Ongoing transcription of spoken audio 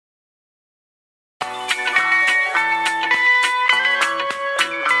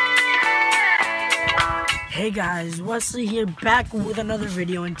Hey guys, Wesley here, back with another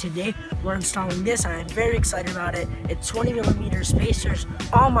video, and today we're installing this and I'm very excited about it. It's 20mm spacers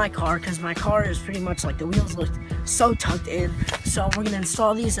on my car because my car is pretty much like the wheels look so tucked in. So we're gonna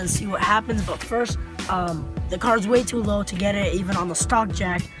install these and see what happens, but first the car's way too low to get it even on the stock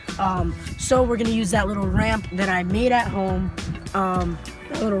jack. So we're gonna use that little ramp that I made at home,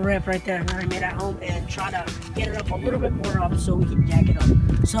 that little ramp right there that I made at home, and try to get it up a little bit more up so we can jack it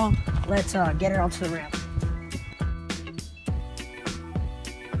up. So let's get it onto the ramp.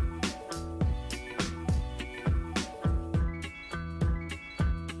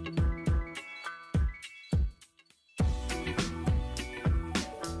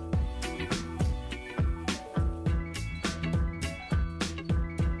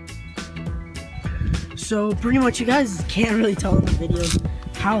 So pretty much you guys can't really tell in the videos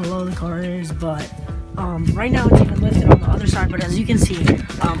how low the car is, but right now it's even lifted on the other side. But as you can see,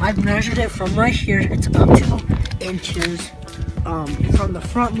 I've measured it from right here. It's about 2 inches. From the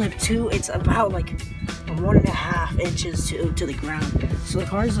front lip to, it's about like 1.5 inches to the ground. So the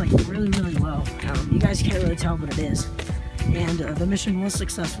car is like really low. You guys can't really tell, but it is. And the mission was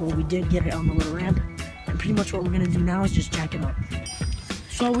successful. We did get it on the little ramp, and pretty much what we're gonna do now is just jack it up.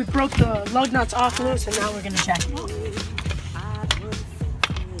 So we broke the lug nuts off loose, and now we're gonna jack it up.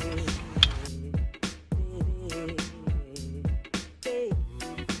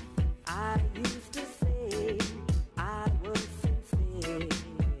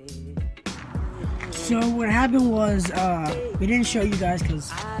 So what happened was, we didn't show you guys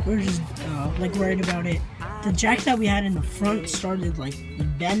because we were just like worried about it. The jack that we had in the front started like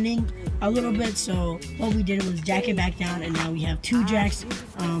bending a little bit, so what we did was jack it back down, and now we have 2 jacks,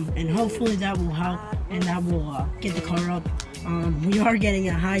 and hopefully that will help and that will get the car up. We are getting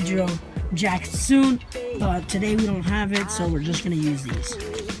a hydro jack soon, but today we don't have it, so we're just gonna use these.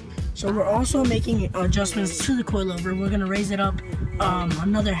 So we're also making adjustments to the coilover. We're gonna raise it up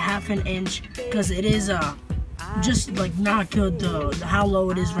another 1/2 inch because it is just like not good how low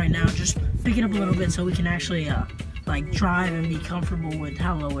it is right now. Just pick it up a little bit so we can actually like drive and be comfortable with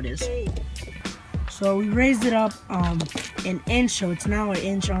how low it is. So we raised it up 1 inch, so it's now 1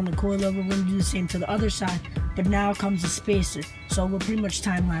 inch on the coilover. We're gonna do the same to the other side, but now comes the spacer. So we'll pretty much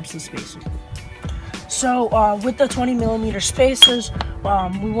time lapse the spacer. So with the 20mm spacers,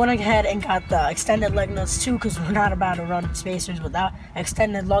 we went ahead and got the extended lug nuts too, because we're not about to run spacers without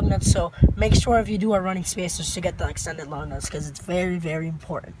extended lug nuts. So make sure if you do are running spacers to get the extended lug nuts, because it's very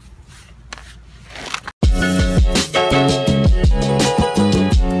important.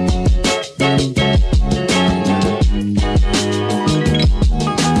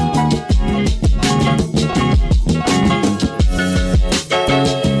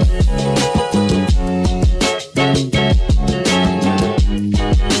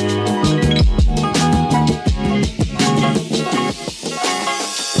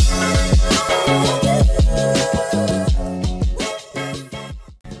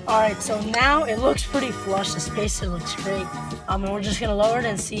 Alright, so now it looks pretty flush. The spacer looks great. And we're just gonna lower it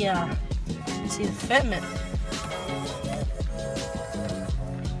and see the fitment.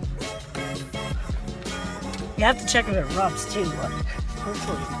 You have to check if it rubs too, but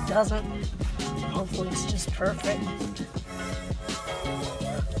hopefully it doesn't. Hopefully it's just perfect.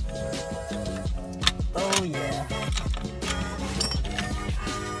 Oh yeah.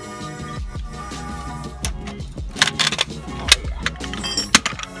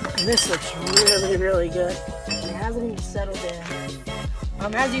 This looks really good. It hasn't even settled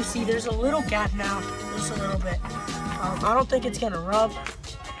in. As you see, there's a little gap now, just a little bit. I don't think it's gonna rub,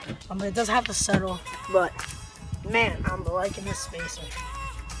 but it does have to settle. But man, I'm liking this spacer.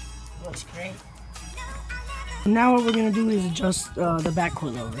 It looks great. Now what we're gonna do is adjust the back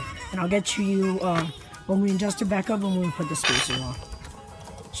coilover, and I'll get to you when we adjust it back up and when we put the spacer on.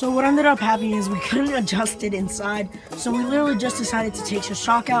 So what ended up happening is we couldn't adjust it inside, so we literally just decided to take the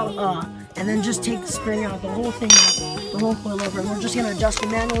shock out and then just take the spring out, the whole thing out, the whole coilover, and we're just going to adjust it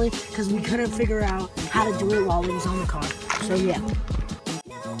manually because we couldn't figure out how to do it while it was on the car. So yeah.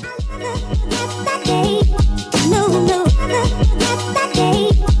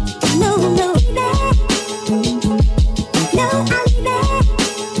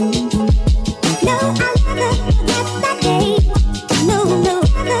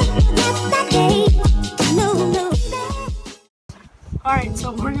 Alright,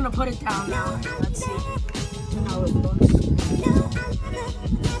 so we're gonna put it down now. Let's see how it looks.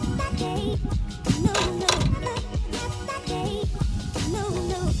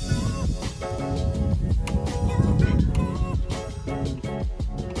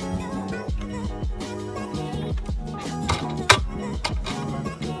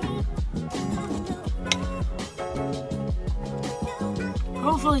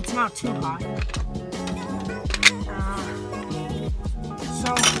 it's not too hot. So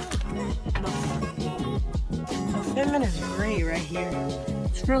the fitment is great right here.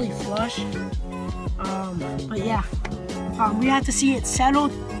 It's really flush. But yeah, we have to see it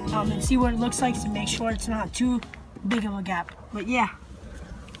settled and see what it looks like to make sure it's not too big of a gap. But yeah.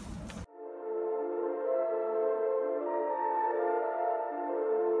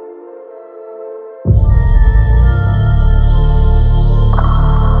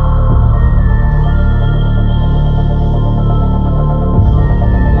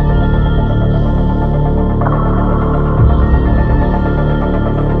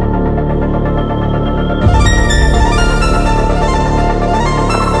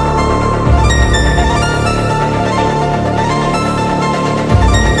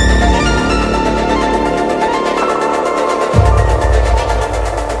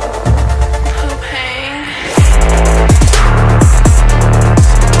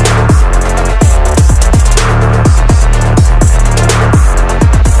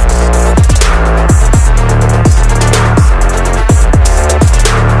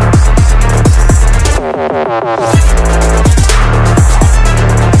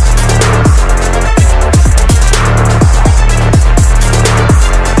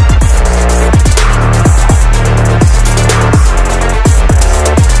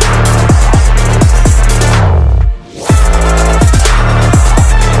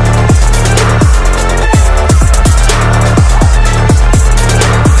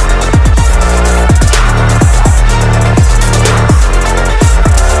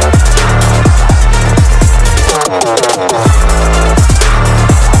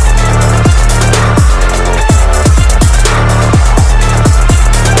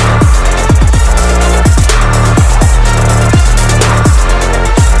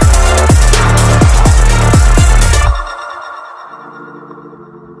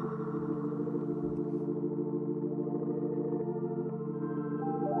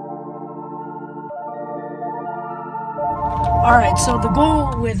 Alright, so the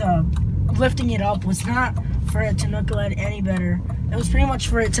goal with lifting it up was not for it to knuckle it any better. It was pretty much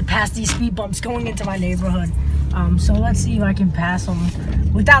for it to pass these speed bumps going into my neighborhood. So let's see if I can pass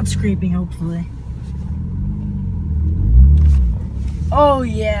them without scraping, hopefully. Oh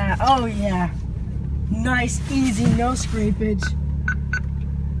yeah, oh yeah. Nice, easy, no scrapage.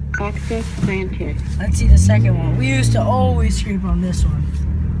 Access granted. Let's see the second one. We used to always scrape on this one.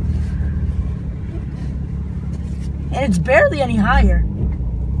 And it's barely any higher.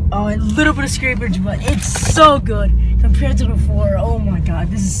 Oh, a little bit of scrapage, but it's so good compared to before. Oh my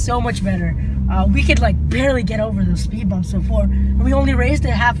god, this is so much better. We could like barely get over those speed bumps before. And we only raised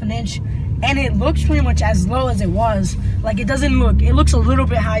it half an inch, and it looks pretty much as low as it was. Like it doesn't look, it looks a little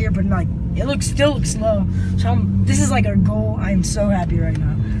bit higher, but like it still looks low. So this is like our goal. I am so happy right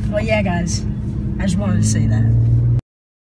now. But yeah, guys, I just wanted to say that.